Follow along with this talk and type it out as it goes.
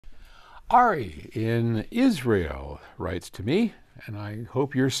Ari in Israel writes to me, and I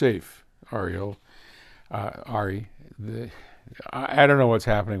hope you're safe, Ari. I don't know what's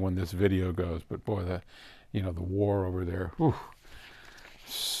happening when this video goes, but boy, the war over there. Whew,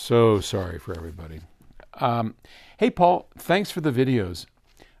 so sorry for everybody. Hey, Paul, thanks for the videos.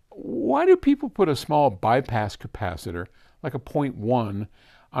 Why do people put a small bypass capacitor, like a 0.1,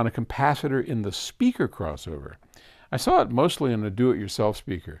 on a capacitor in the speaker crossover? I saw it mostly in a do-it-yourself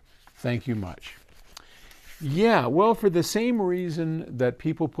speaker. Thank you much. Yeah, well, for the same reason that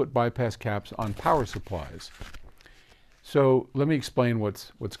people put bypass caps on power supplies. So let me explain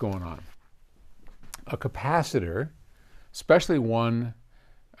what's going on. A capacitor, especially one,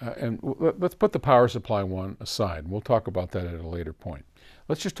 and let's put the power supply one aside. We'll talk about that at a later point.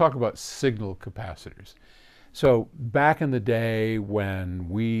 Let's just talk about signal capacitors. So back in the day when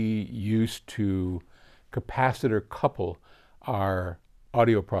we used to capacitor couple our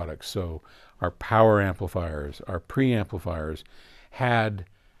audio products, so our power amplifiers, our preamplifiers, had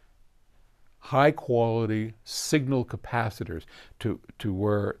high quality signal capacitors to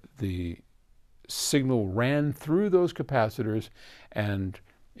where the signal ran through those capacitors, and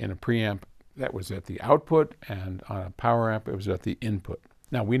in a preamp that was at the output, and on a power amp it was at the input.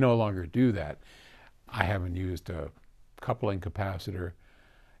 Now we no longer do that. I haven't used a coupling capacitor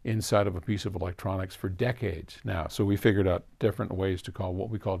inside of a piece of electronics for decades now. So we figured out different ways to call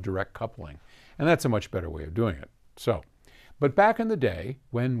what we call direct coupling. And that's a much better way of doing it. But back in the day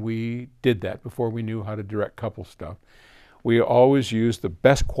when we did that, before we knew how to direct couple stuff, we always used the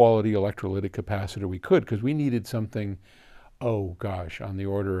best quality electrolytic capacitor we could, because we needed something, oh gosh, on the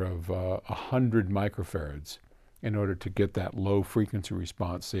order of 100 microfarads in order to get that low frequency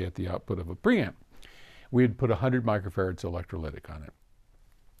response, say at the output of a preamp. We'd put 100 microfarads electrolytic on it.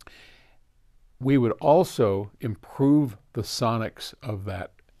 We would also improve the sonics of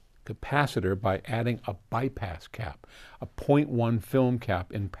that capacitor by adding a bypass cap, a 0.1 film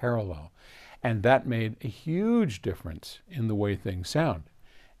cap in parallel. And that made a huge difference in the way things sound.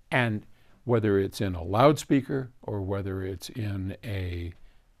 And whether it's in a loudspeaker or whether it's in a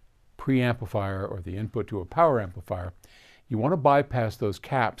preamplifier or the input to a power amplifier, you want to bypass those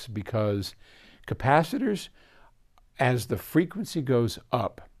caps, because capacitors, as the frequency goes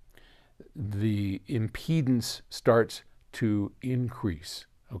up, the impedance starts to increase,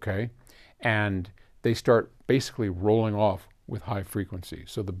 okay? And they start basically rolling off with high frequency.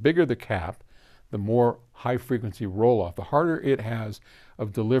 So the bigger the cap, the more high frequency roll off, the harder it has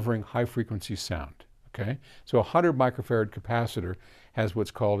of delivering high frequency sound, okay? So a 100 microfarad capacitor has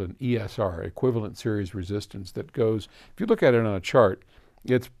what's called an ESR, equivalent series resistance, that goes, if you look at it on a chart,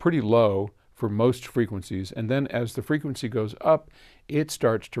 it's pretty low for most frequencies, and then as the frequency goes up, it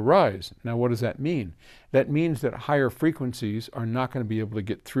starts to rise. Now what does that mean? That means that higher frequencies are not going to be able to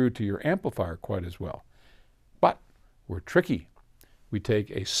get through to your amplifier quite as well. But we're tricky. We take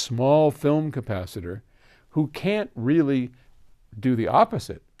a small film capacitor who can't really do the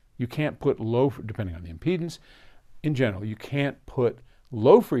opposite. You can't put low, depending on the impedance, in general, you can't put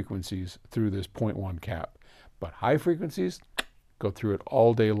low frequencies through this 0.1 cap, but high frequencies go through it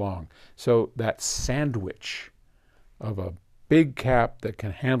all day long. So that sandwich of a big cap that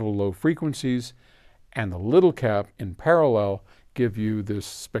can handle low frequencies and the little cap in parallel give you this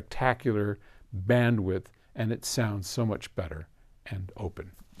spectacular bandwidth, and it sounds so much better and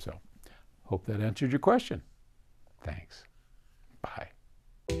open. So hope that answered your question. Thanks. Bye.